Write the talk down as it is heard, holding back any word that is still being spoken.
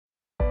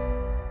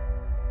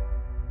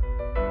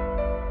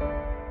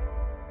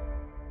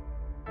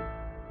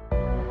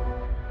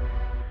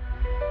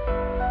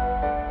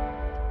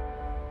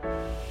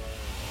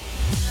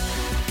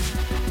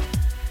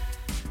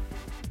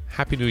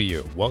Happy New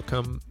Year.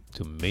 Welcome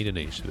to Made in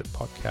Asia, the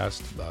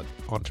podcast about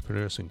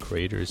entrepreneurs and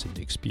creators in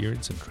the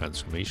experience and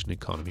transformation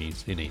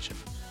economies in Asia.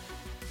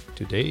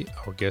 Today,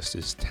 our guest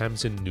is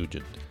Tamsin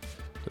Nugent,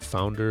 the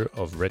founder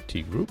of Red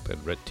Tea Group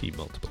and Red Tea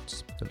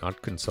Multiples, an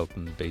art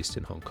consultant based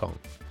in Hong Kong.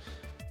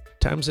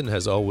 Tamsin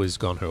has always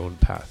gone her own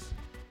path.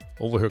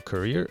 Over her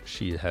career,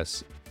 she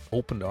has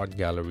opened art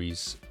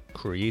galleries,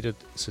 created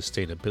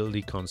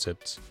sustainability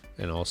concepts,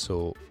 and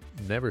also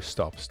never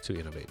stops to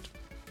innovate.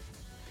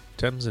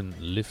 Tamsin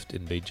lived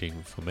in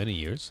Beijing for many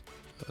years,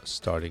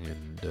 starting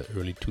in the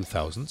early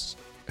 2000s,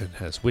 and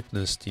has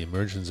witnessed the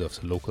emergence of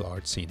the local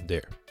art scene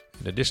there.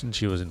 In addition,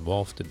 she was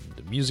involved in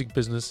the music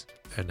business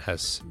and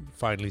has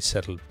finally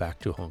settled back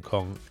to Hong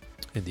Kong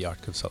in the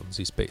art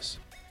consultancy space.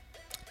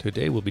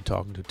 Today we'll be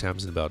talking to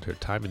Tamsin about her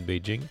time in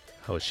Beijing,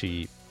 how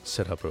she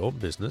set up her own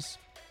business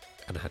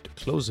and had to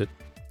close it,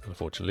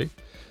 unfortunately,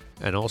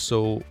 and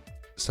also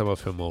some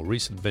of her more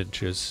recent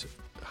ventures,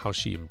 how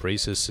she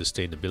embraces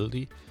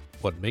sustainability,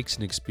 what makes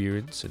an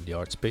experience in the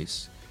art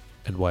space,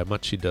 and why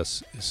much she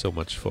does is so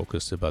much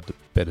focused about the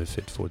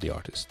benefit for the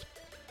artist.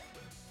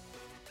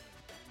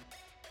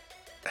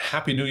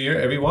 Happy New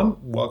Year, everyone.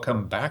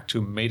 Welcome back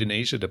to Made in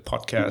Asia, the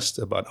podcast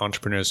about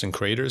entrepreneurs and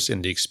creators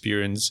in the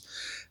experience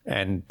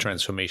and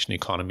transformation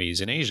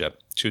economies in Asia.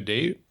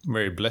 Today, I'm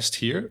very blessed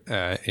here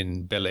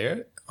in Bel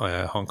Air,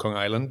 Hong Kong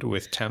Island,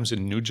 with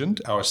Tamsin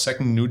Nugent, our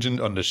second Nugent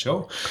on the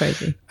show.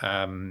 Crazy.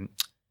 An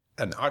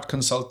art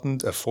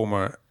consultant, a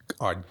former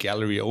art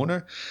gallery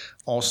owner,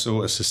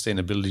 also a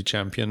sustainability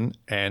champion,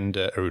 and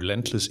a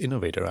relentless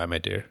innovator, I may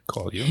dare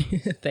call you.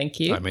 Thank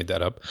you. I made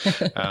that up.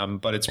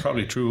 But it's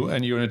probably true.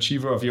 And you're an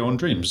achiever of your own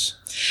dreams.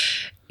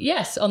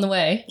 Yes, on the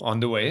way.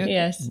 On the way.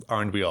 Yes.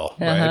 Aren't we all?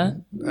 Uh-huh.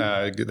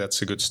 Right?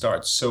 That's a good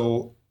start.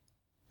 So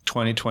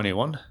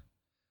 2021,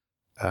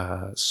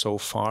 so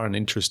far an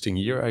interesting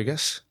year, I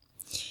guess.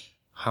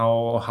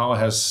 How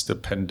has the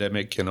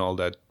pandemic and all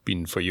that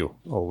been for you,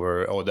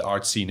 or the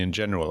art scene in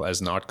general? As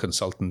an art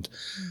consultant,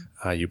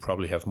 you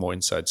probably have more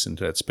insights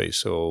into that space.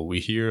 So we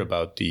hear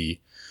about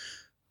the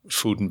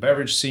food and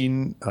beverage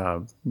scene.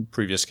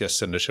 Previous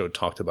guests on the show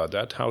talked about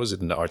that. How is it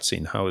in the art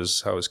scene? How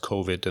is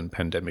COVID and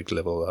pandemic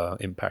level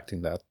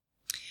impacting that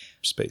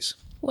space?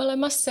 Well, I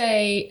must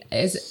say,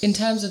 in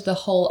terms of the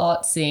whole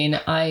art scene,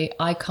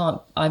 I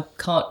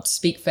can't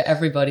speak for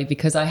everybody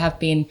because I have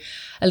been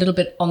a little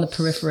bit on the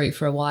periphery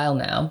for a while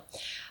now.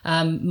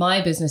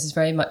 My business is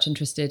very much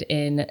interested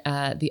in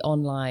the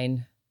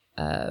online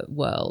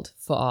world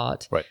for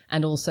art, right,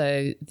 and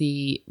also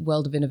the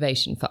world of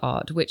innovation for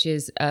art, which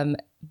is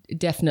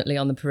definitely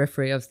on the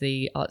periphery of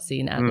the art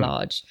scene at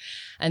large.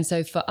 And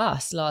so for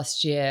us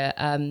last year,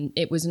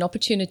 it was an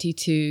opportunity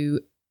to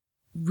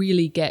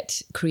really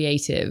get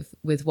creative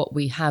with what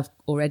we have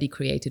already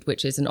created,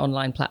 which is an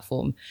online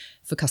platform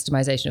for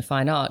customization of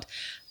fine art.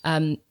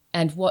 And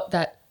what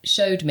that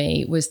showed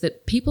me was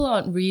that people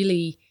aren't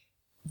really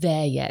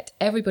there yet.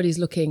 Everybody's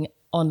looking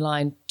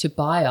online to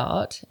buy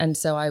art. And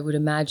so I would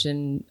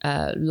imagine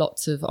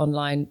lots of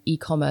online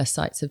e-commerce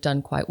sites have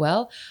done quite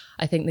well.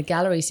 I think the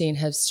gallery scene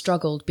has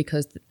struggled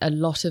because a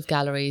lot of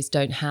galleries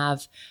don't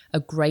have a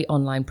great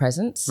online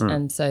presence.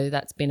 And so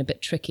that's been a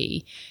bit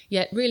tricky.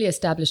 Yet really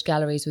established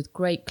galleries with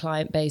great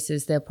client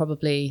bases, they're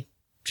probably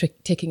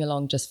ticking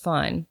along just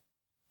fine.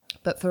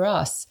 But for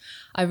us,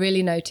 I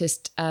really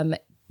noticed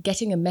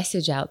getting a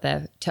message out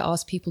there to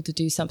ask people to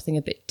do something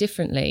a bit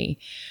differently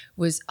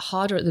was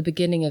harder at the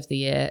beginning of the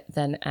year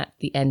than at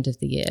the end of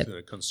the year. So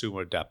the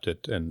consumer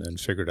adapted and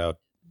figured out.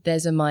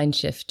 There's a mind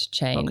shift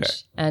change. Okay.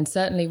 And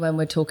certainly when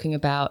we're talking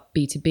about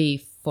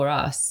B2B for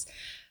us,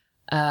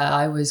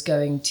 I was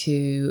going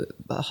to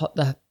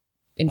the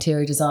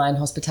interior design,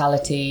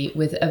 hospitality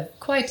with a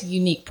quite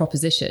unique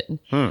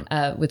proposition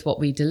with what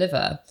we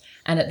deliver.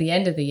 And at the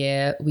end of the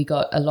year, we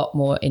got a lot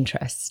more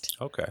interest.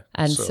 Okay.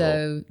 And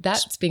so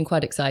that's been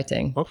quite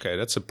exciting. Okay,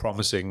 that's a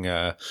promising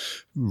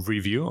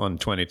review on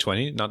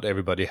 2020. Not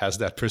everybody has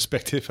that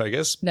perspective, I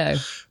guess. No.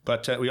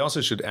 But we also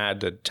should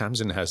add that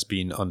Tamsin has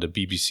been on the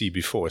BBC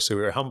before. So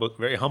we were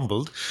very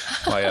humbled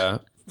by a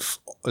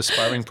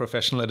aspiring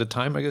professional at the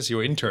time. I guess you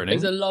were interning. It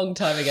was a long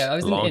time ago. I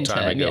was an intern. Long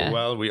time ago. Yeah.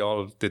 Well, we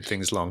all did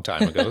things long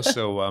time ago.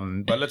 So,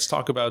 but let's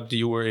talk about,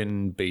 you were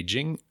in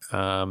Beijing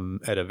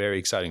at a very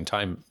exciting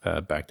time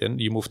back then.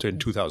 You moved there in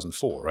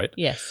 2004, right?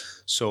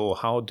 Yes. So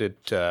how did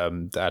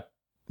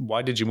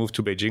why did you move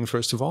to Beijing,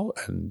 first of all?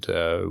 And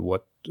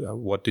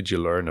what did you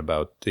learn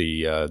about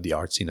the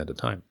art scene at the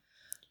time?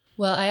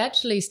 Well, I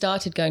actually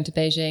started going to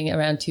Beijing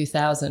around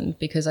 2000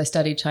 because I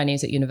studied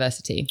Chinese at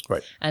university.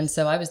 Right. And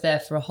so I was there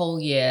for a whole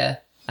year,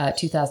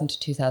 2000 to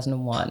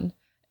 2001.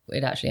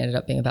 It actually ended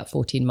up being about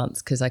 14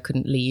 months because I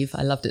couldn't leave.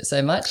 I loved it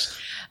so much.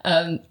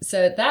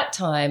 So at that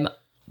time,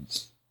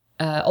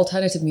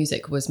 alternative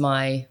music was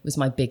my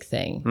big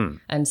thing.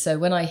 And so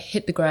when I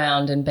hit the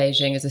ground in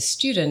Beijing as a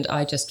student,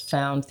 I just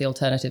found the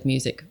alternative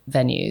music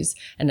venues.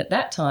 And at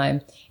that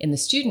time, in the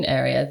student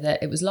area,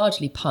 that it was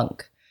largely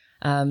punk.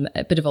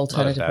 a bit of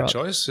alternative Not a bad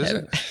rock. choice, is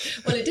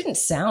it? Well, it didn't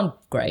sound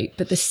great,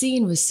 but the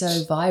scene was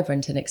so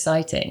vibrant and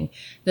exciting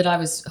that I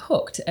was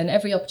hooked. And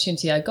every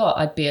opportunity I got,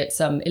 I'd be at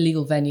some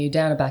illegal venue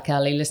down a back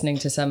alley listening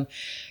to some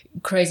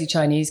crazy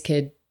Chinese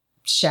kid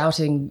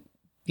shouting,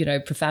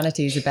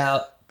 profanities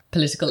about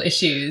political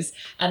issues.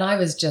 And I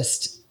was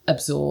just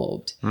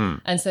absorbed.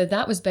 And so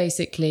that was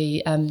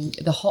basically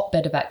the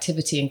hotbed of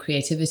activity and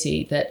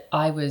creativity that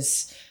I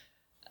was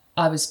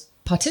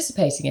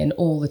participating in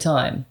all the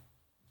time.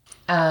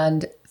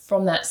 And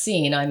from that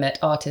scene, I met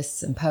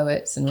artists and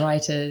poets and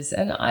writers,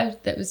 and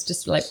that was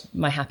just like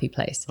my happy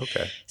place.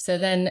 Okay. So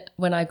then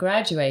when I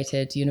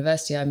graduated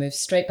university, I moved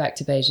straight back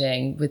to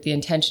Beijing with the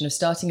intention of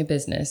starting a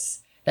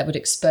business that would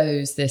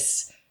expose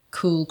this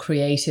cool,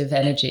 creative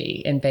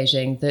energy in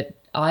Beijing that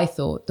I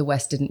thought the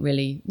West didn't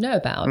really know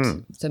about.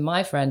 So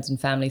my friends and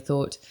family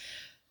thought,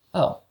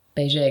 oh,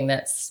 Beijing,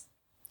 that's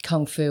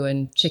kung fu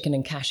and chicken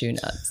and cashew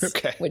nuts.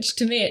 Okay. Which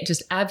to me, it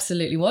just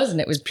absolutely wasn't.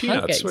 It was punk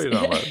Peanuts, gigs. what are you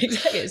talking about?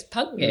 Exactly, it was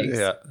punk gigs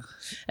Yeah.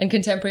 and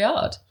contemporary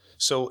art.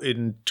 So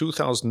in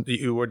 2000,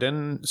 you were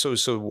then, so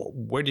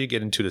where do you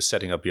get into the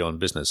setting up your own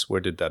business?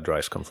 Where did that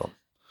drive come from?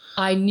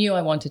 I knew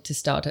I wanted to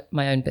start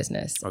my own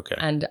business. Okay.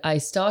 And I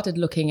started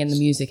looking in the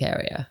music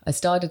area. I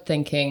started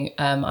thinking,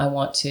 I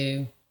want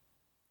to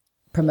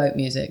promote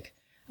music,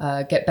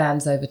 get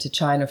bands over to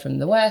China from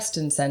the West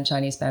and send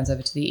Chinese bands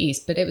over to the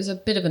East. But it was a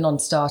bit of a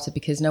non-starter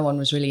because no one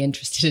was really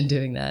interested in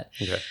doing that.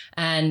 Okay.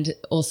 And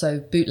also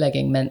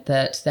bootlegging meant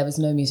that there was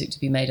no music to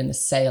be made in the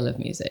sale of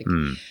music.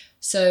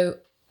 So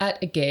at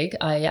a gig,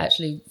 I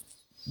actually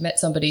met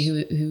somebody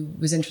who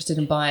was interested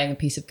in buying a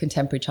piece of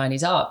contemporary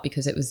Chinese art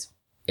because it was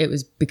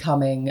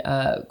becoming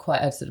quite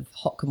a sort of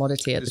hot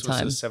commodity at the time.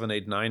 This was a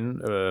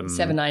 789?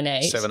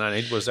 798.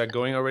 798. Was that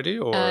going already?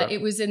 Or it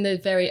was in the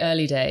very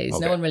early days.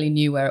 Okay. No one really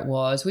knew where it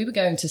was. We were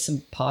going to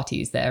some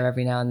parties there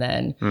every now and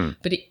then.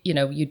 But,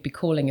 you'd be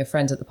calling your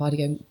friends at the party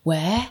going,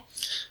 where?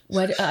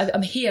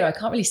 I'm here. I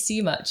can't really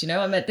see much.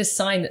 I'm at this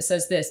sign that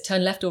says this,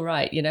 turn left or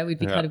right. We'd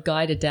be kind of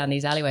guided down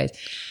these alleyways.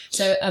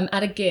 So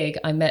at a gig,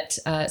 I met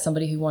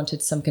somebody who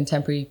wanted some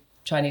contemporary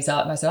Chinese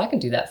art. And I said, I can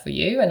do that for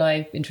you. And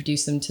I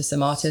introduced them to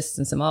some artists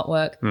and some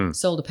artwork,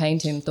 sold a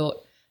painting and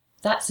thought,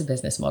 that's a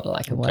business model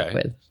I can work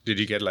with. Did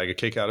you get like a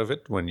kick out of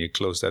it when you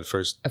closed that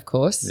first? Of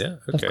course. Yeah.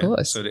 Okay. Of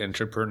course. So the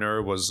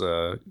entrepreneur was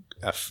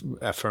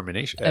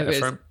affirmation,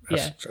 affirmed,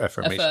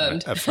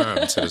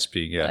 so to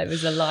speak. Yeah. I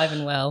was alive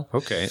and well.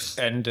 Okay.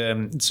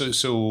 And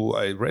so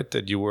I read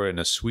that you were in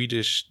a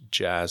Swedish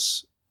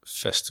jazz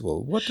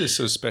festival. What is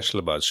so special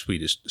about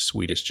Swedish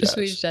jazz?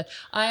 Swedish jazz.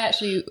 I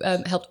actually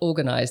helped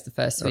organize the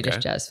first Swedish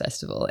jazz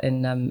festival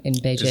in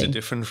Beijing. Is it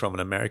different from an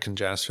American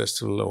jazz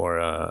festival or?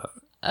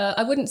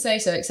 I wouldn't say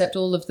so, except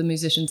all of the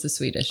musicians are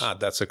Swedish.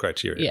 That's a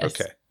criteria. Yes.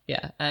 Okay.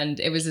 Yeah, and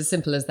it was as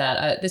simple as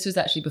that. This was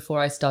actually before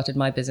I started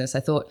my business. I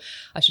thought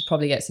I should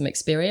probably get some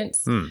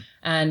experience.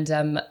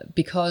 And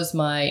because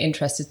my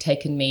interest had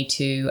taken me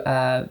to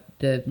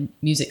the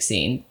music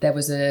scene, there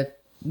was a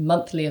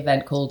monthly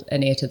event called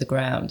An Ear to the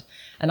Ground.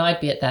 And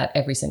I'd be at that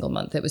every single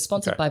month. It was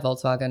sponsored by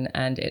Volkswagen,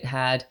 and it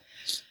had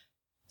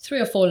 3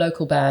 or 4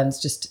 local bands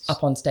just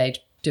up on stage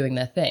doing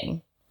their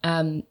thing.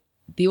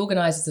 The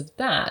organizers of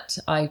that,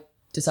 I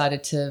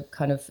decided to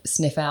kind of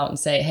sniff out and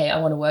say, hey, I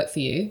want to work for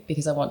you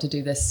because I want to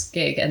do this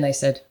gig. And they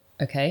said,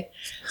 okay.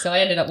 So I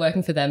ended up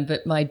working for them.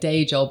 But my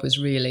day job was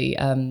really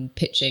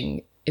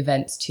pitching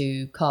events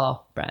to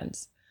car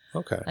brands.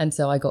 Okay. And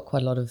so I got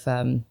quite a lot of,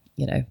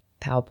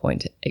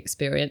 PowerPoint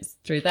experience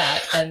through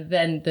that. And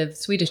then the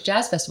Swedish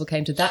Jazz Festival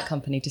came to that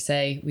company to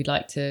say, we'd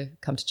like to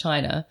come to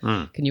China.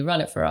 Can you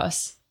run it for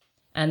us?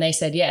 And they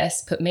said,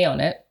 yes, put me on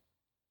it.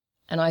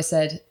 And I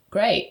said,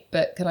 great,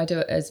 but can I do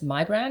it as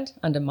my brand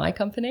under my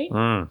company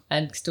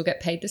and still get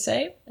paid the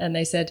same? And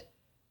they said,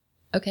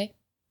 okay.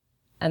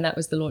 And that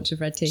was the launch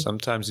of Red Tea.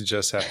 Sometimes you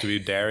just have to be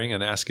daring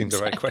and asking the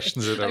right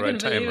questions at the right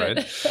time,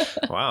 right?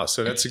 Wow.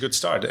 So that's a good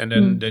start.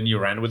 And then you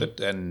ran with it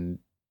and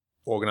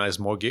organize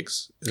more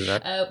gigs? Is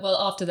that? Well,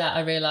 after that,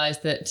 I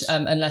realized that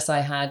unless I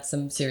had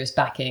some serious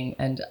backing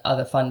and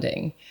other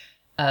funding,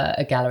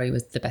 a gallery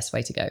was the best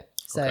way to go.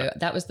 So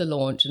that was the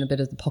launch and a bit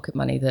of the pocket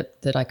money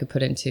that I could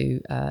put into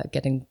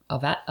getting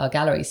our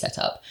gallery set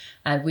up.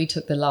 And we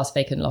took the last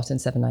vacant lot in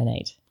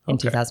 798 in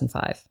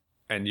 2005.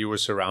 And you were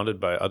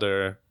surrounded by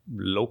other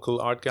local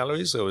art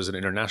galleries, or was it an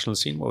international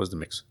scene? What was the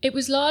mix? It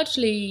was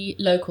largely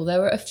local. There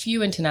were a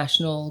few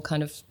international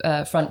kind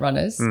of front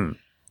runners,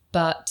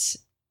 but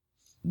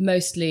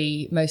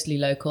mostly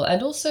local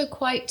and also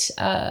quite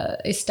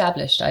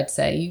established, I'd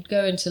say. You'd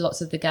go into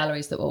lots of the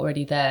galleries that were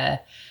already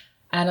there,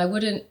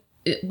 and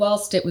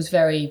whilst it was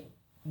very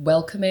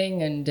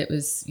welcoming and it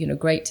was,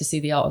 great to see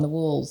the art on the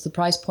walls, the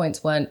price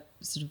points weren't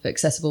sort of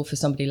accessible for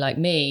somebody like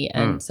me.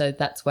 And so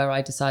that's where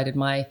I decided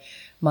my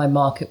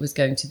market was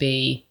going to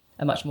be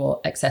a much more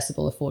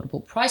accessible,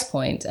 affordable price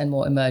point and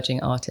more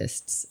emerging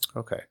artists.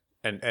 Okay.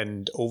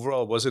 And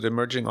overall, was it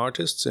emerging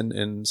artists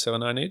in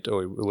 798,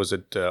 or was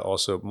it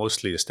also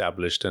mostly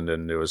established and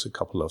then there was a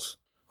couple of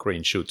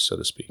green shoots, so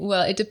to speak?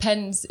 Well, it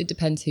depends. It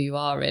depends who you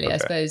are, really. Okay. I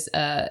suppose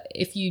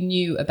if you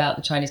knew about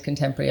the Chinese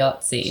contemporary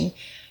art scene,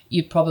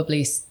 you'd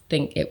probably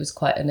think it was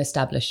quite an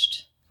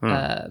established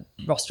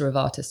roster of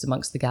artists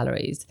amongst the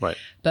galleries. Right.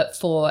 But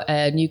for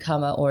a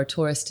newcomer or a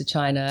tourist to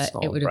China,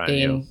 it would have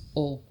been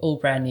all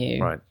brand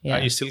new. Right. Yeah.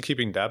 Are you still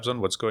keeping tabs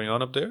on what's going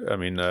on up there? I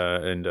mean,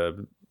 in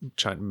the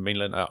China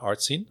mainland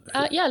art scene?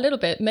 Yeah, a little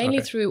bit,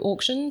 mainly through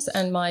auctions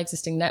and my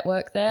existing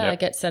network there. Yep. I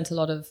get sent a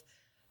lot of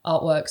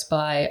artworks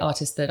by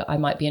artists that I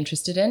might be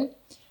interested in.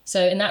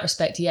 So in that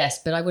respect, yes,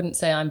 but I wouldn't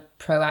say I'm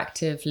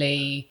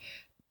proactively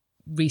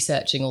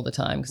researching all the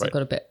time because I've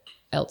got a bit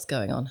else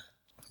going on.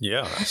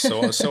 Yeah,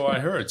 so I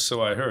heard.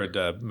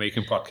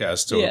 Making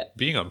podcasts or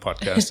being on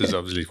podcast is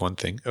obviously one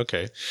thing.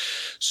 Okay,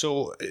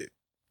 so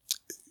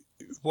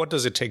what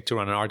does it take to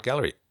run an art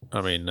gallery?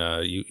 I mean,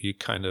 you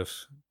kind of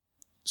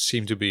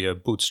seem to be a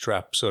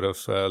bootstrap sort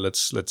of.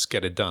 Let's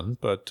get it done.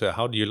 But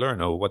how do you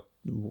learn, or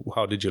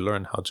how did you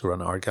learn how to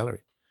run an art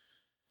gallery?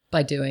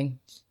 By doing.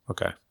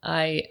 Okay.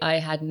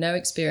 I had no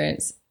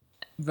experience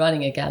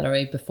running a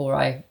gallery before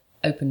I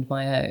opened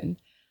my own.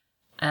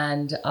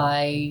 And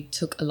I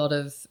took a lot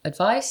of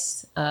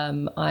advice.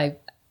 I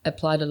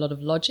applied a lot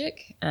of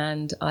logic,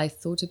 and I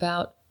thought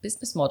about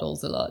business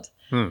models a lot.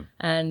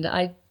 And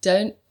I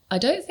don't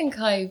think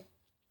I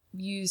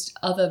used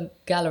other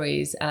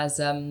galleries as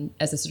a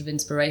sort of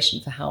inspiration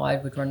for how I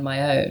would run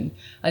my own.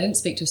 I didn't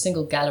speak to a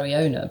single gallery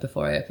owner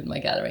before I opened my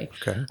gallery.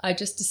 Okay. I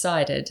just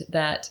decided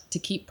that to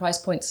keep price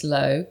points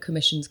low,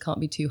 commissions can't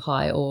be too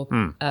high, or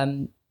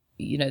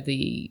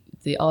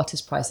the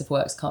artist price of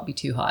works can't be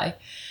too high.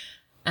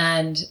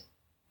 And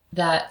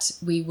that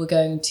we were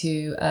going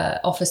to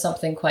offer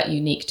something quite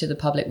unique to the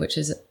public, which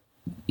is,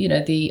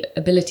 the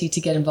ability to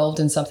get involved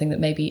in something that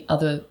maybe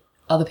other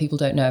people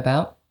don't know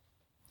about,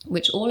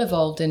 which all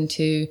evolved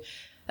into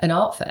an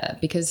art fair,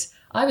 because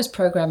I was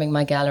programming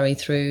my gallery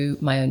through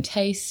my own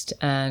taste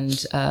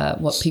and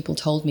what people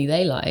told me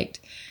they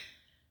liked.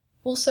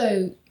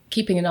 Also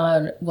keeping an eye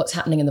on what's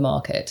happening in the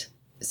market.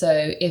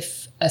 So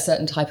if a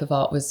certain type of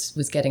art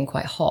was getting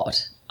quite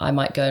hot, I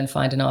might go and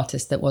find an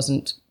artist that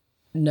wasn't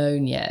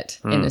known yet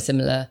in a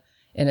similar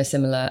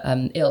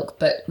ilk,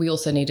 but we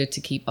also needed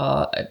to keep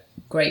our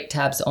great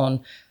tabs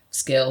on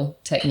skill,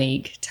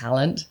 technique,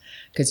 talent,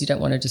 because you don't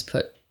want to just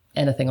put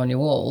anything on your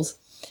walls.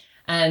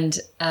 And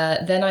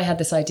then I had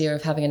this idea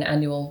of having an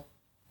annual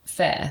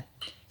fair,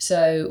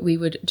 so we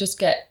would just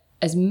get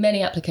as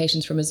many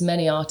applications from as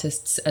many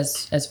artists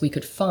as we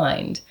could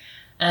find,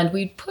 and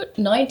we'd put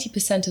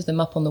 90% of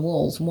them up on the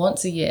walls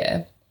once a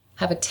year,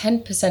 have a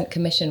 10%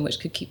 commission which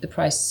could keep the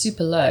price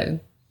super low,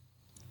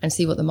 and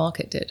see what the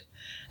market did.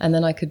 And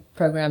then I could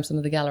program some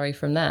of the gallery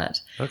from that.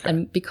 Okay.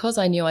 And because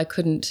I knew I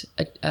couldn't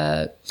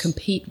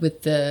compete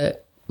with the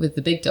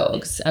big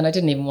dogs, and I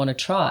didn't even want to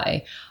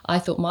try, I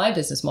thought my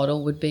business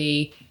model would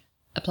be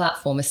a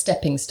platform, a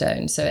stepping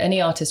stone. So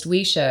any artist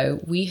we show,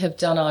 we have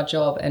done our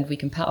job and we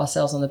can pat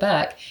ourselves on the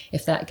back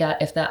if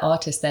that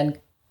artist then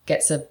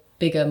gets a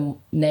bigger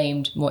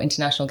named, more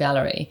international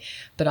gallery.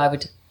 But I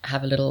would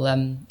have a little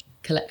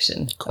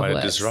collection. Quite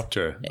a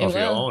disruptor of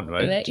your own,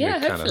 right? Yeah,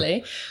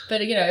 hopefully.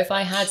 But if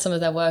I had some of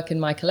their work in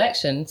my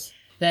collection,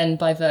 then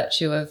by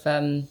virtue of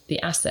the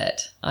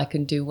asset, I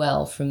can do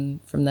well from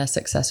their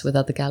success with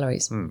other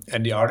galleries.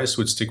 And the artist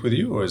would stick with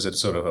you, or is it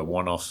sort of a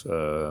one-off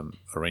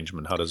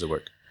arrangement? How does it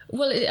work?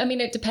 Well,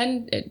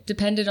 it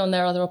depended on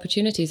their other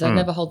opportunities. I'd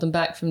never hold them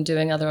back from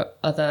doing other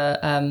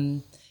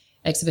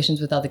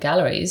exhibitions with other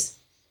galleries.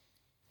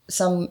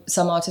 Some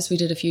artists, we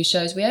did a few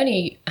shows. We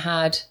only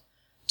had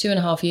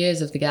 2.5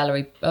 years of the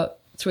gallery,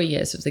 3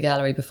 years of the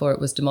gallery before it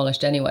was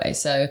demolished anyway.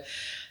 So,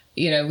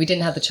 we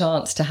didn't have the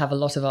chance to have a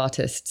lot of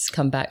artists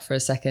come back for a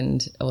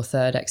second or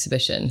third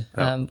exhibition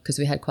because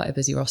we had quite a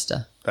busy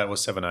roster. That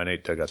was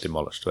 798 that got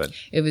demolished, right?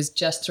 It was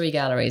just 3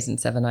 galleries in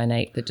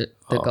 798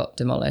 that got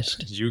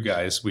demolished. You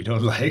guys, we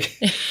don't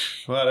like.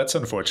 Well, that's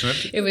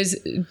unfortunate. It was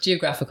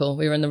geographical.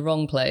 We were in the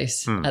wrong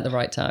place at the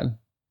right time.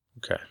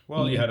 Okay.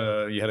 Well, you had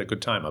a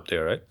good time up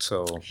there, right?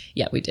 So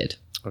yeah, we did.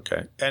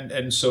 Okay.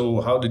 And so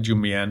how did you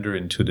meander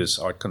into this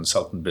art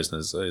consultant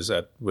business? Is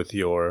that with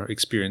your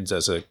experience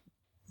as a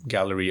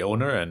gallery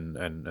owner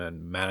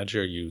and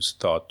manager, you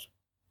thought,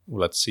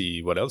 let's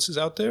see what else is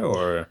out there?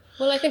 Or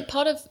well, I think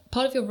part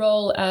of your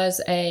role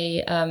as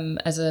a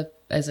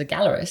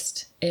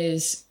gallerist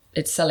is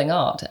it's selling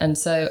art. And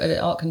so an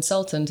art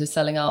consultant is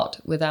selling art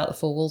without the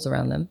 4 walls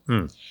around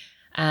them.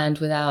 And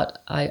without,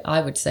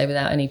 I would say,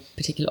 without any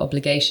particular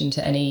obligation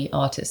to any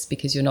artist,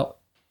 because you're not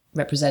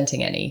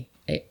representing any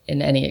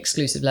in any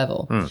exclusive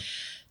level.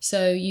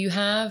 So you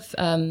have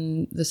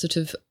the sort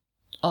of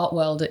art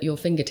world at your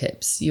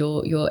fingertips.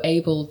 You're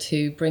able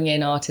to bring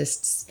in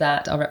artists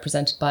that are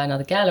represented by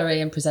another gallery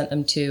and present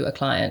them to a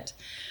client.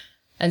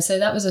 And so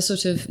that was a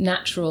sort of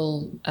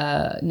natural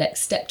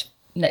next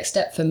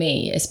step for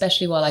me,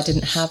 especially while I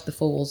didn't have the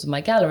 4 walls of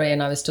my gallery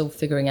and I was still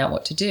figuring out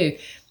what to do.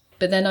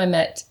 But then I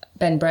met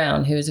Ben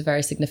Brown, who is a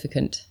very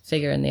significant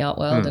figure in the art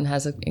world and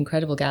has an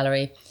incredible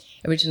gallery,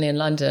 originally in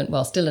London,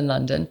 well, still in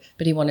London,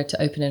 but he wanted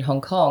to open in Hong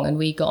Kong. And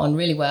we got on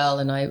really well,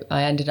 and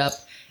I ended up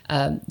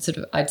sort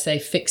of, I'd say,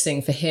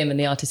 fixing for him and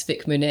the artist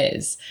Vic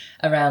Muniz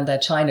around their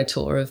China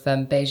tour of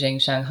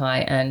Beijing,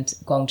 Shanghai, and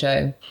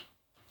Guangzhou.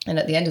 And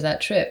at the end of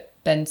that trip,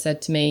 Ben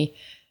said to me,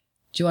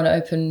 "Do you want to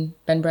open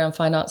Ben Brown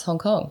Fine Arts Hong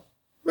Kong?"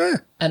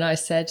 And I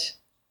said,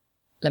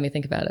 "Let me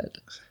think about it."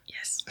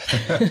 Yes.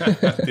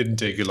 Didn't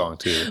take you long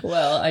to.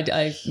 Well,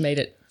 I made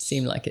it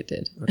seem like it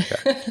did.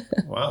 Okay.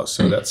 Wow.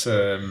 So that's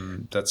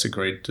a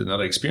great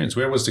another experience.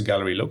 Where was the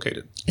gallery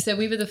located? So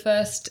we were the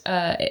first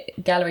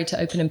gallery to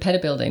open in Pedder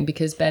Building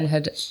because Ben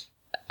had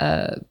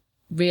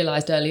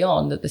realized early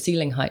on that the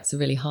ceiling heights are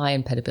really high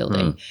in Pedder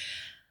Building.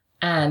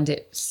 And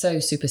it's so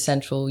super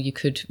central. You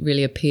could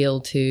really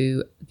appeal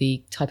to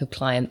the type of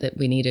client that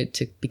we needed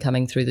to be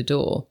coming through the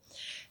door.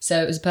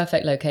 So it was a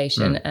perfect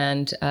location.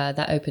 And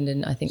that opened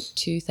in, I think,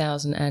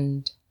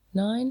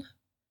 2009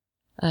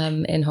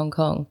 in Hong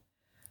Kong.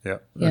 Yeah.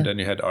 And then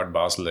you had Art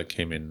Basel that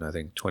came in, I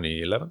think,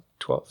 2011,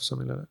 12,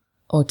 something like that.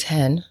 Or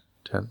 10.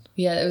 10.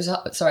 Yeah, it was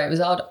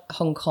Art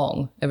Hong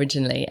Kong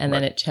originally, and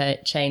then it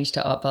changed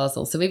to Art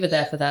Basel. So we were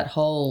there for that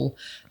whole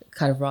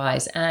kind of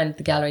rise. And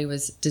the gallery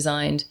was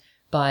designed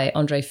by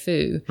Andre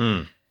Fu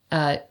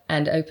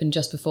and opened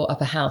just before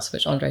Upper House,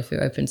 which Andre Fu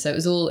opened. So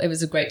it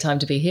was a great time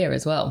to be here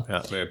as well.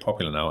 Yeah, very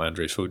popular now.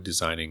 Andre Fu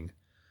designing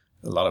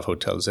a lot of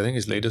hotels. I think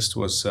his latest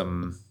was...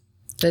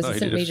 There's a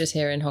St. Regis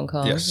here in Hong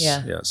Kong. Yes,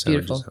 yeah,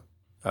 beautiful. Regis.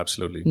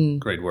 Absolutely.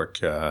 Great work.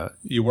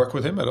 You work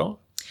with him at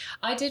all?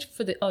 I did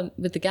with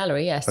the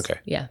gallery, yes. Okay.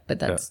 Yeah, but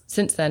that's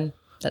since then...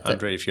 That's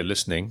Andre, if you're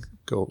listening,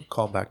 go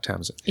call back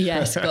Tamsin.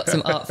 Yes, got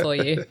some art for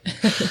you.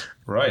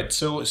 Right.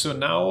 So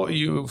now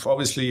you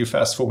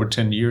fast forward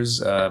 10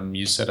 years.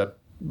 You set up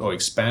or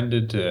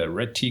expanded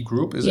Red Tea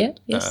Group, is it?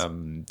 Yes.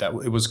 That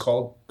it was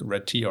called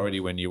Red Tea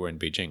already when you were in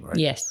Beijing, right?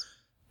 Yes.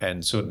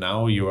 And so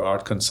now you're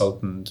art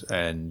consultant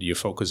and you're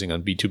focusing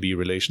on B2B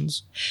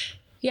relations.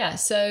 Yeah.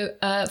 So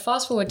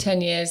fast forward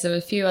 10 years, there were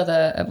a few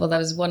other. Well, there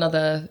was one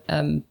other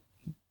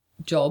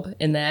job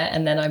in there,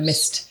 and then I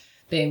missed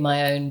being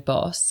my own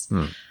boss.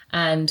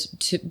 And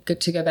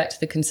to go back to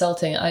the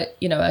consulting,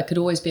 I could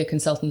always be a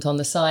consultant on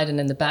the side and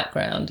in the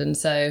background. And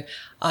so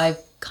I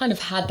kind of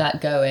had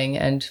that going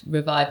and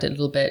revived it a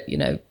little bit,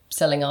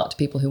 selling art to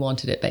people who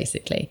wanted it,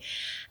 basically.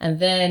 And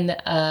then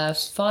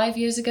 5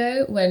 years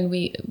ago, when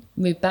we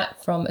moved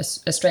back from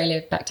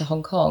Australia back to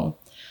Hong Kong,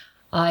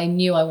 I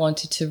knew I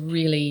wanted to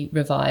really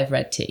revive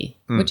Red Tea,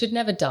 which had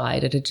never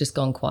died. It had just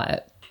gone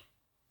quiet.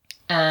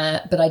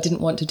 But I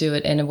didn't want to do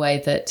it in a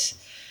way that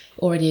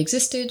already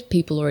existed,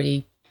 people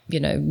already,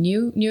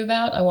 knew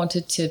about. I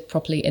wanted to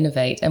properly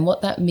innovate. And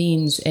what that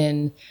means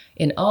in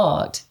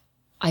art,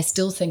 I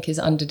still think is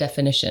under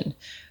definition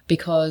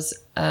because,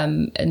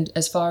 and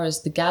as far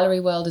as the gallery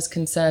world is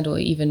concerned, or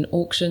even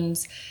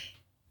auctions,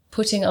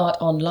 putting art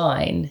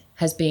online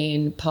has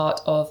been part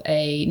of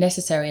a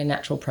necessary and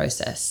natural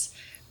process.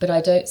 But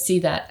I don't see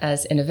that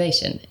as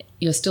innovation.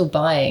 You're still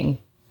buying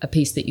a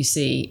piece that you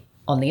see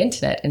on the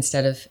internet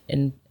instead of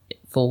in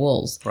four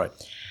walls. Right.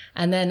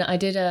 And then I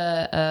did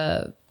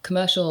a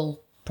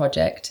commercial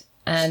project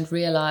and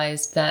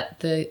realized that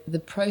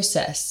the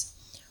process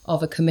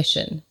of a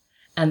commission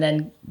and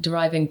then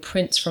deriving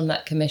prints from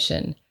that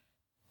commission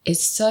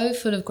is so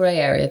full of gray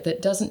area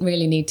that doesn't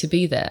really need to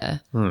be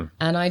there.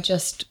 And I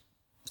just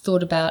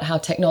thought about how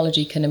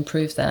technology can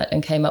improve that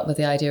and came up with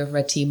the idea of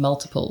Red Tea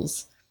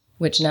Multiples,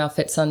 which now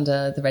fits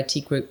under the Red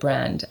Tea Group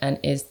brand and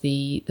is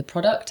the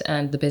product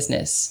and the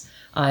business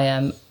I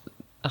am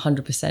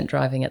 100%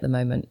 driving at the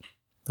moment.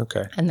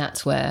 Okay. And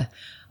that's where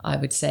I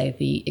would say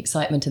the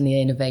excitement and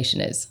the innovation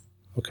is.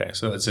 Okay.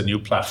 So it's a new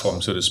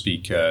platform, so to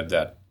speak,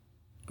 that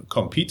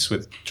competes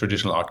with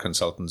traditional art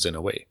consultants in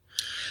a way.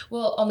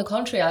 Well, on the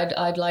contrary,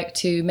 I'd like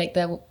to make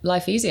their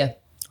life easier.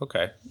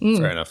 Okay.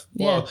 Fair enough.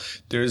 Yeah. Well,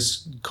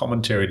 there's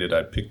commentary that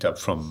I picked up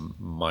from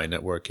my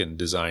network in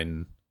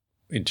design,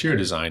 interior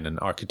design and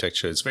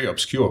architecture. It's very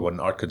obscure what an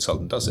art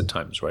consultant does at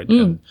times, right?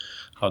 And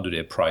how do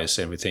they price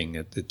everything?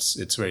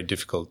 It's very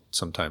difficult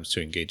sometimes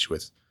to engage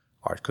with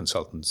art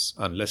consultants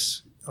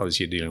unless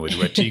obviously you're dealing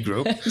with Red Tea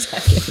Group.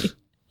 Exactly.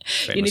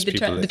 You need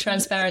the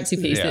transparency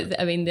piece. Yeah.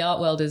 I mean, the art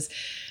world is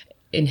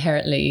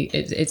inherently,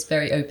 it's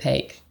very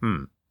opaque.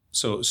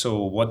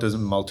 So what does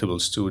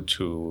Multiples do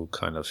to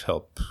kind of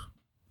help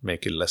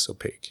make it less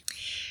opaque?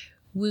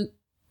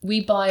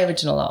 We buy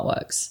original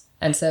artworks.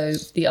 And so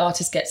the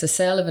artist gets a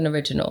sale of an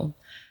original.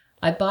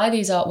 I buy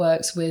these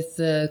artworks with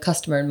the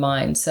customer in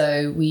mind.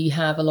 So we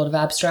have a lot of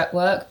abstract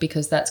work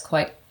because that's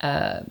quite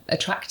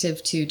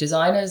attractive to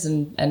designers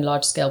and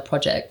large-scale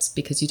projects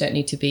because you don't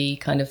need to be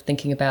kind of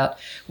thinking about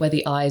where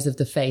the eyes of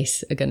the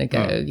face are going to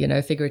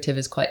go. Figurative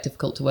is quite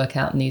difficult to work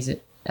out in these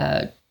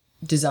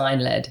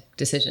design-led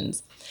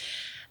decisions.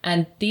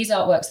 And these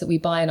artworks that we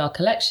buy in our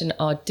collection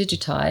are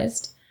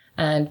digitized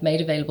and made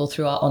available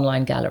through our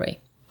online gallery.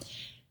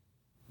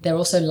 They're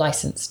also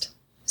licensed.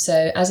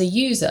 So as a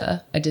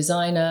user, a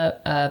designer,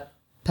 a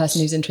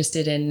person who's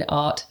interested in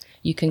art,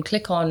 you can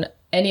click on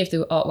any of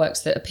the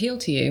artworks that appeal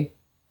to you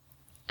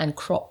and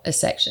crop a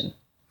section.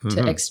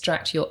 to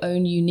extract your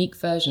own unique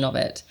version of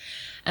it.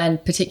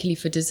 And particularly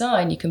for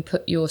design, you can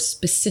put your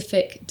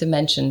specific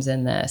dimensions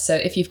in there. So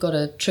if you've got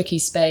a tricky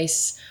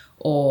space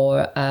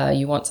or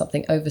you want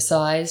something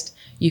oversized,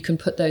 you can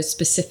put those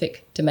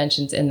specific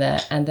dimensions in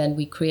there, and then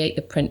we create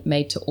the print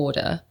made to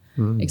order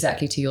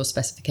exactly to your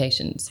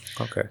specifications.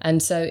 Okay.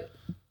 And so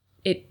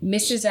it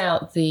misses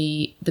out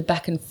the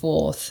back and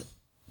forth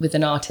with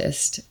an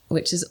artist,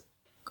 which is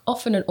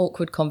often an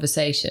awkward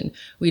conversation.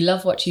 We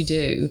love what you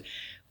do,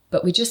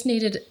 but we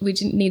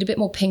need a bit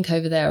more pink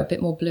over there, a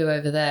bit more blue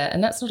over there.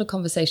 And that's not a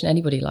conversation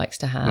anybody likes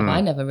to have.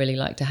 I never really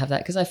like to have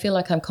that because I feel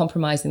like I'm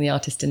compromising the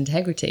artist's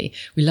integrity.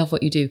 We love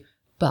what you do,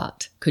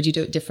 but could you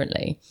do it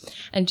differently?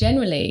 And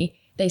generally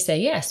they say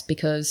yes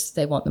because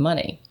they want the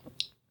money.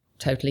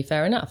 Totally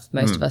fair enough.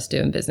 Most of us do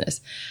in business.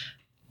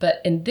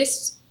 But in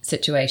this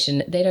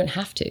situation, they don't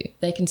have to.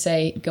 They can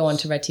say, go on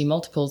to Red Tea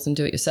Multiples and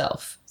do it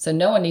yourself. So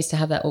no one needs to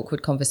have that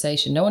awkward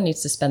conversation. No one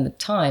needs to spend the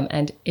time,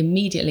 and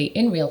immediately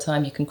in real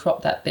time, you can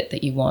crop that bit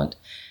that you want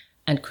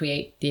and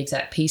create the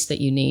exact piece that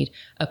you need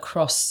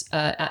across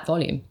at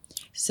volume.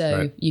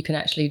 So you can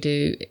actually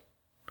do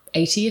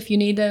 80 if you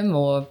need them,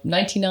 or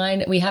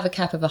 99. We have a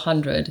cap of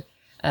 100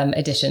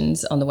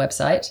 editions on the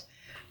website,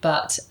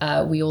 but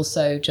we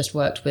also just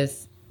worked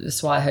with the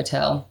Swire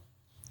Hotel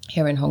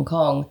here in Hong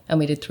Kong, and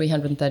we did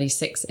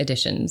 336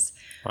 editions.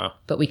 Wow.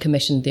 But we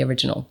commissioned the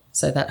original.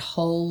 So that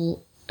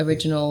whole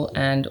original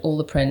and all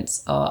the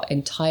prints are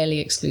entirely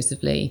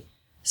exclusively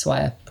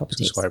Swire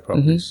properties. Swire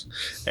properties.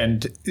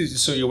 And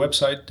so your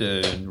website,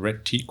 the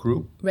Red Tea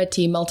Group?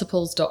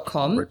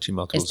 RedTeaMultiples.com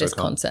RedTeaMultiples.com. is this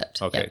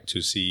concept. Okay, Yeah.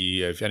 to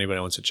see if anybody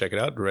wants to check it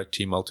out,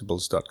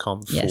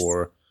 RedTeaMultiples.com Yes.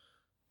 for...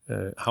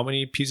 how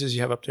many pieces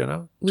you have up there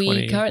now? We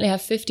 20? currently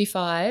have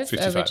 55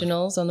 55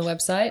 originals on the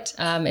website.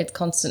 It's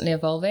constantly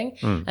evolving,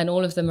 and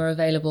all of them are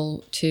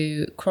available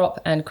to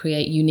crop and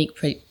create unique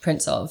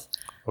prints of.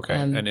 Okay,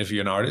 and if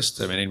you're an artist,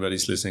 I mean,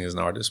 anybody's listening as an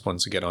artist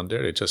wants to get on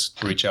there, they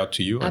just reach out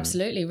to you. And...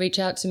 Absolutely, reach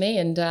out to me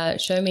and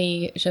show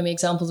me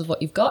examples of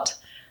what you've got,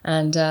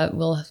 and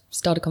we'll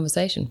start a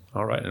conversation.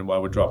 All right, and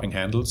while we're dropping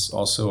handles,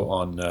 also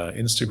on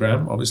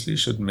Instagram, obviously,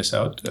 shouldn't miss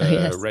out.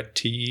 Yes. Red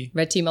Tea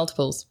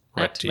Multiples.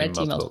 Red Tea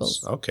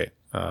Multiples. Okay.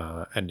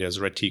 And there's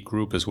Red Tea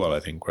Group as well, I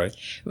think, right?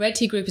 Red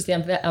Tea Group is the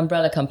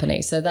umbrella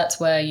company. So that's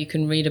where you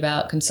can read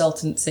about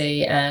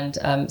consultancy and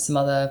some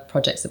other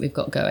projects that we've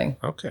got going.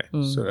 Okay.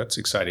 So that's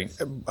exciting.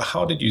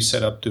 How did you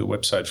set up the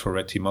website for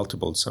Red Tea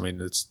Multiples? I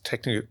mean, it's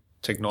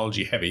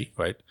technology heavy,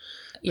 right?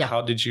 Yeah.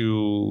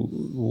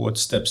 What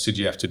steps did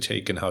you have to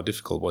take, and how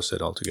difficult was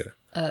it altogether?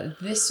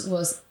 This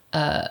was...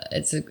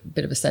 it's a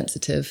bit of a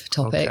sensitive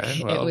topic.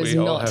 Okay, well, it was we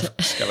all not have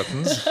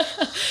skeletons.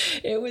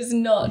 It was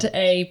not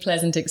a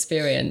pleasant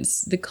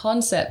experience. The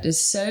concept is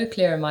so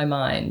clear in my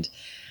mind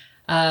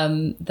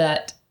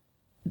that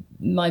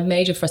my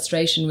major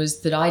frustration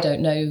was that I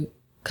don't know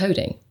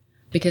coding,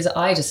 because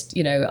I just,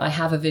 I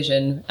have a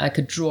vision. I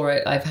could draw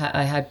it.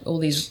 I had all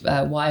these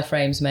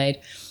wireframes made.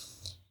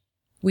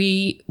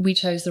 We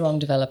chose the wrong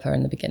developer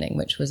in the beginning,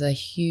 which was a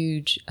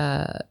huge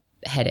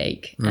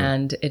headache,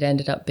 and it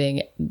ended up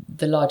being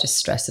the largest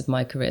stress of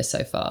my career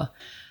so far.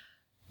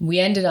 We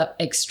ended up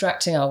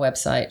extracting our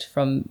website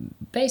from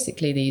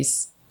basically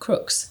these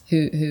crooks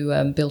who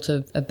built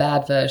a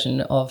bad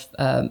version of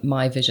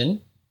my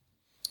vision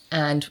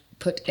and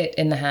put it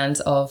in the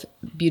hands of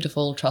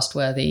beautiful,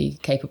 trustworthy,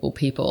 capable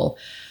people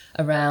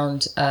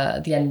around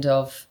the end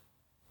of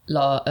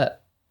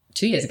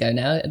 2 years ago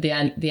now, at the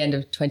end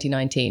of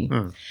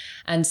 2019.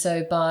 And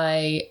so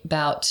by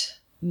about...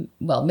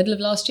 middle of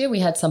last year, we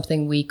had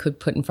something we could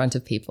put in front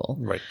of people.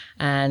 Right.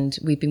 And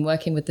we've been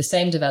working with the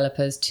same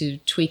developers to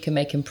tweak and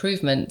make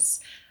improvements.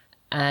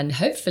 And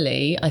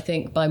hopefully, I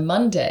think by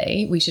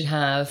Monday, we should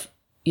have,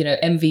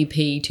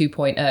 MVP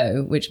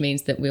 2.0, which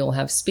means that we'll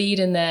have speed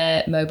in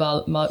there,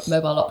 mobile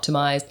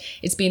optimized.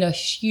 It's been a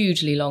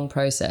hugely long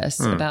process,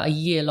 about a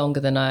year longer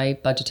than I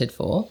budgeted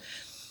for.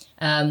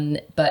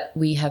 But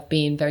we have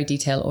been very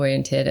detail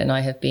oriented, and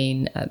I have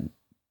been...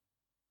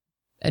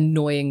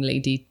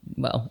 annoyingly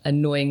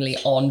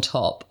on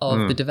top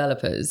of the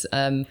developers.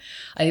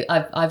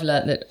 I've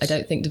learned that I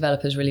don't think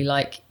developers really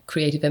like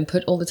creative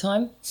input all the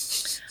time,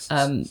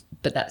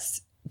 but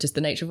that's just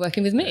the nature of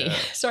working with me.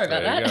 Sorry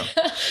about that.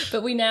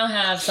 But we now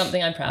have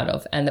something I'm proud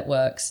of and that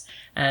works,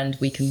 and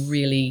we can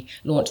really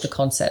launch the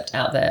concept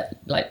out there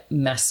like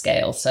mass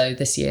scale. So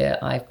this year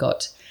I've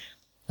got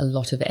a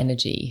lot of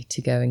energy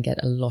to go and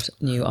get a lot of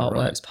new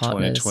artworks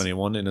partners.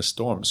 2021 in a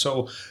storm.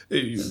 So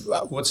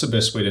what's the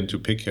best way then to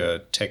pick a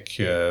tech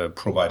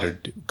provider,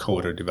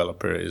 coder,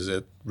 developer? Is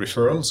it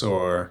referrals,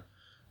 or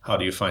how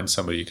do you find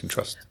somebody you can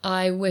trust?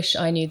 I wish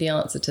I knew the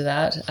answer to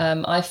that.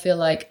 I feel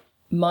like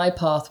my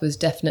path was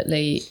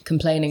definitely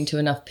complaining to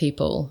enough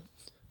people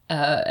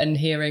and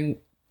hearing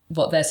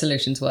what their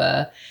solutions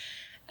were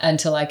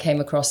until I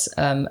came across,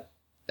 a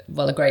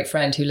great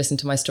friend who listened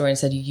to my story and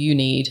said, you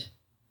need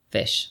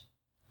Vish.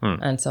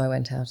 And so I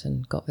went out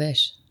and got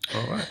Vish.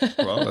 All right.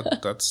 Well,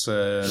 that's,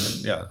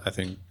 I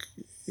think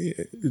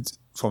it's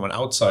from an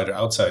outside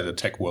the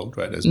tech world,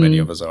 right, as many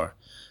of us are,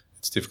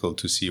 it's difficult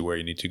to see where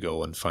you need to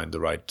go and find the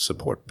right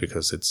support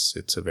because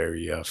it's a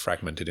very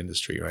fragmented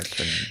industry, right?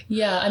 And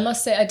yeah, I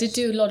must say I did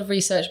do a lot of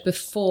research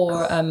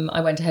before I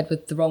went ahead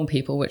with the wrong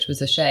people, which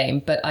was a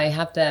shame, but I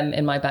have them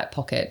in my back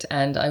pocket.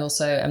 And I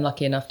also am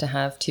lucky enough to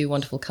have 2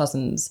 wonderful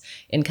cousins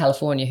in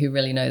California who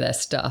really know their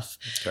stuff.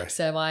 Okay.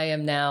 So I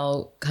am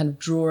now kind of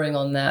drawing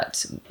on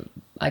that,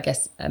 I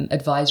guess,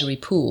 advisory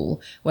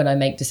pool when I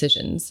make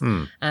decisions.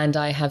 And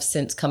I have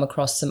since come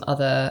across some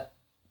other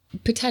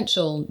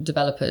potential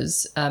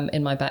developers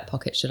in my back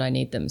pocket should I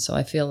need them. So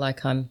I feel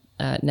like I'm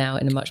now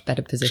in a much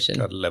better position.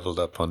 Got leveled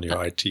up on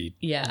your IT.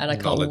 Yeah, and I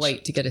can't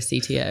wait to get a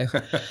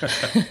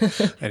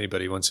CTO.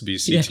 Anybody wants to be a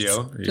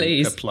CTO? Yes,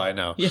 please. Apply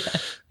now. Yeah.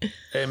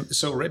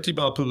 So Red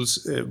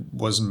Multiples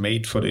was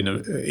made for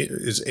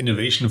is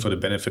innovation for the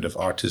benefit of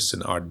artists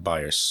and art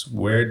buyers.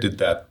 Where did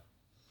that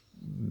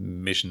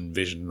mission,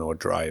 vision, or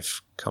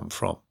drive come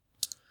from?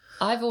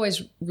 I've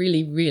always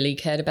really, really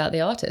cared about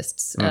the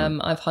artists.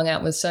 I've hung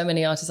out with so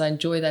many artists. I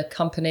enjoy their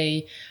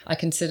company. I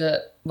consider,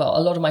 well,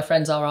 a lot of my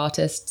friends are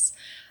artists.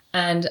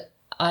 And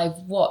I've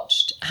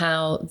watched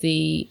how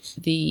the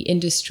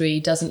industry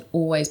doesn't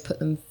always put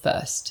them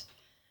first.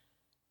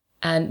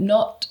 And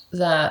not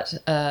that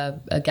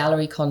a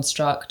gallery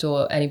construct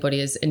or anybody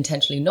is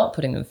intentionally not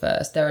putting them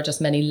first. There are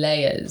just many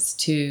layers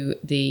to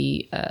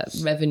the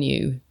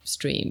revenue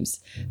streams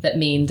that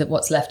mean that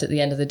what's left at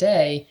the end of the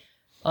day,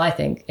 I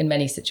think, in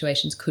many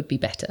situations, could be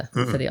better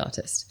for the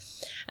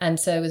artist. And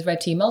so with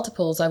Red Tea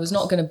Multiples, I was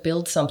not going to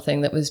build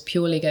something that was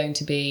purely going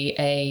to be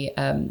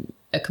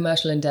a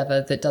commercial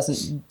endeavor that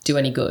doesn't do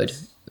any good.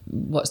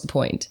 What's the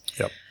point?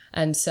 Yep.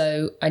 And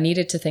so I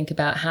needed to think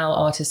about how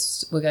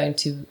artists were going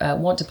to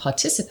want to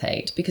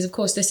participate, because, of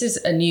course, this is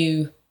a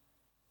new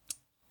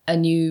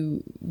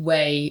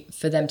way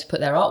for them to put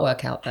their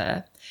artwork out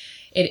there.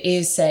 It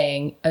is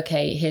saying,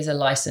 okay, here's a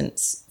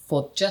license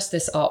for just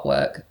this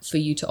artwork for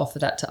you to offer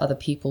that to other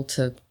people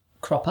to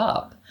crop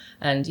up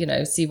and, you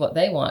know, see what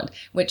they want,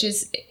 which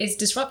is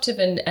disruptive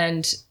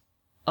and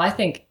I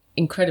think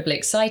incredibly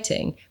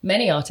exciting.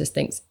 Many artists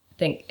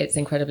think it's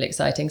incredibly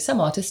exciting.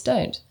 Some artists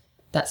don't.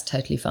 That's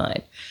totally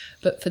fine.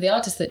 But for the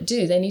artists that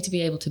do, they need to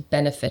be able to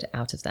benefit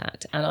out of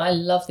that. And I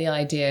love the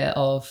idea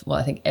of, well,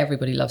 I think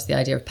everybody loves the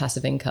idea of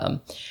passive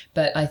income.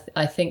 But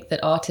I think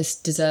that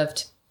artists deserve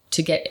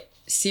to get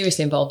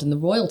seriously involved in the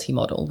royalty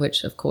model,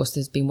 which of course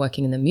has been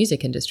working in the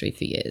music industry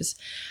for years.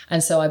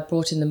 And so I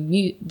brought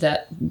in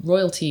that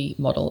royalty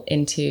model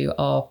into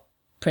our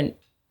print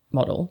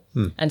model.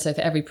 And so for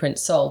every print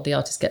sold, the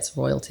artist gets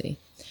royalty.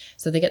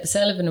 So they get the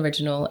sale of an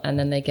original and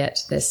then they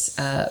get this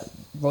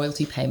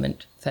royalty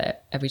payment for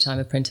every time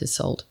a print is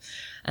sold.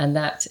 And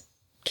that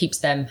keeps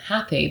them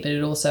happy, but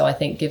it also, I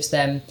think, gives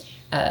them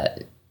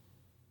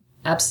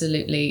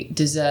absolutely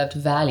deserved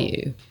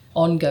value,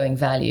 ongoing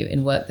value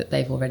in work that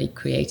they've already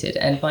created.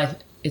 And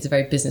it's a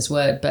very business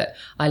word, but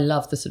I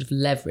love the sort of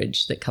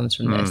leverage that comes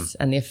from this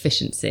and the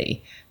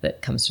efficiency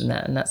that comes from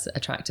that. And that's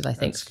attractive, I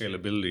think. And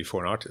scalability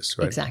for an artist,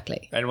 right?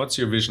 Exactly. And what's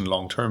your vision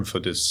long term for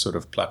this sort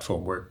of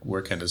platform?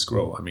 Where can this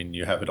grow? I mean,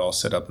 you have it all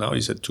set up now.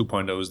 You said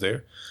 2.0 is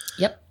there.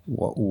 Yep.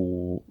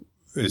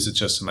 Is it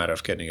just a matter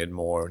of getting it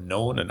more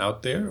known and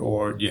out there,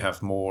 or do you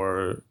have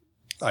more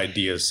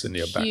ideas in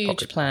your back pocket?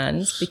 Huge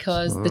plans,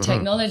 because the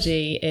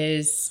technology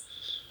is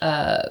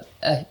a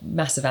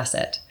massive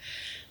asset.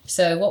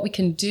 So what we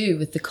can do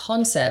with the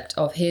concept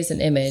of here's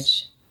an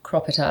image,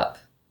 crop it up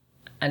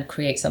and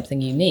create something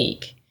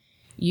unique,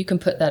 you can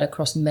put that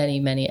across many,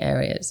 many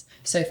areas.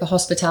 So for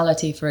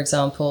hospitality, for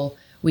example,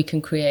 we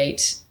can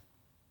create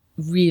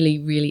really,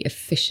 really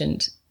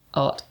efficient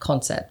art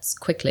concepts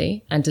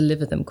quickly and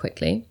deliver them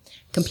quickly,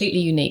 completely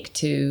unique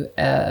to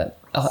a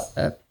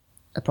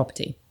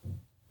property.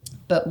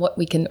 But what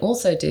we can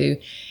also do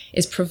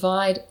is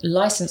provide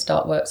licensed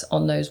artworks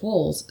on those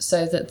walls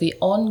so that the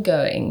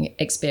ongoing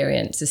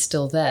experience is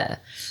still there.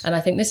 And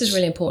I think this is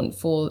really important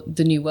for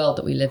the new world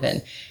that we live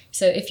in.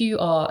 So if you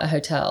are a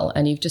hotel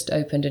and you've just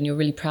opened and you're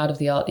really proud of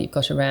the art that you've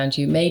got around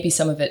you, maybe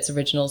some of it's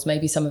originals,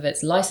 maybe some of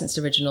it's licensed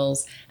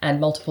originals, and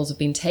multiples have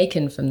been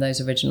taken from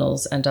those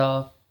originals and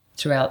are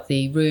throughout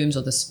the rooms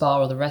or the spa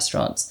or the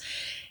restaurants.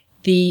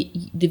 The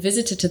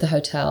visitor to the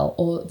hotel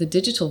or the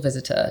digital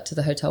visitor to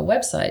the hotel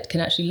website can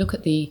actually look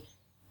at the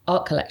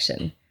art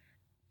collection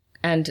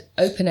and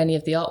open any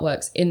of the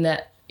artworks in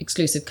that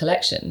exclusive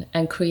collection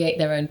and create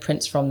their own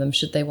prints from them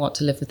should they want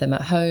to live with them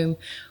at home,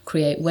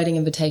 create wedding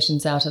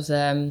invitations out of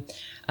them,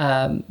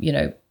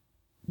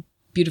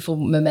 beautiful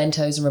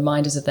mementos and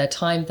reminders of their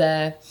time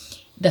there.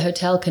 The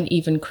hotel can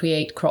even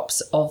create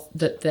crops of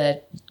that their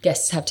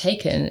guests have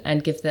taken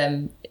and give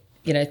them,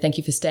 thank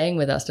you for staying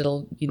with us,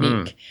 little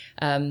unique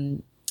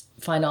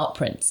fine art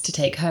prints to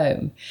take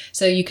home.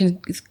 So you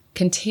can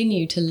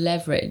continue to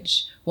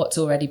leverage what's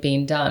already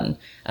been done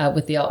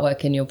with the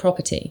artwork in your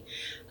property.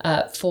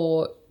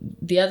 For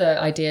the other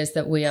ideas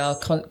that we are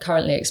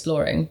currently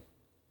exploring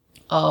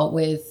are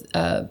with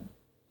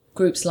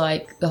groups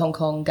like the Hong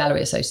Kong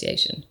Gallery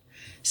Association.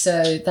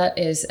 So that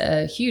is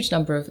a huge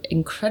number of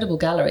incredible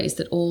galleries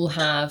that all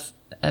have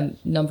a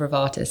number of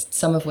artists,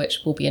 some of which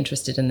will be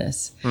interested in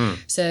this.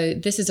 So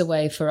this is a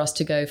way for us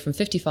to go from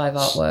 55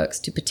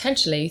 artworks to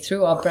potentially,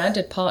 through our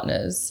branded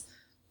partners,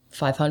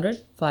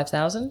 500,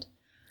 5,000.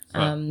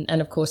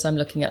 And of course, I'm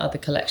looking at other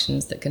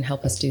collections that can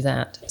help us do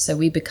that. So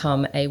we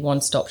become a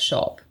one-stop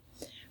shop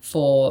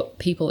for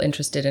people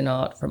interested in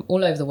art from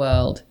all over the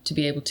world to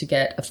be able to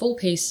get a full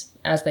piece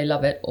as they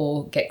love it,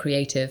 or get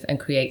creative and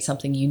create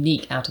something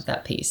unique out of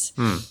that piece.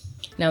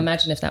 Now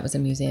imagine if that was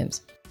in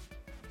museums.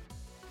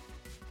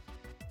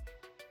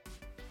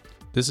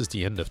 This is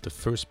the end of the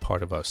first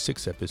part of our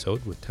 6th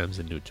episode with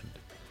Tamsin Nugent.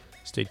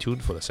 Stay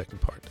tuned for the second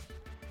part.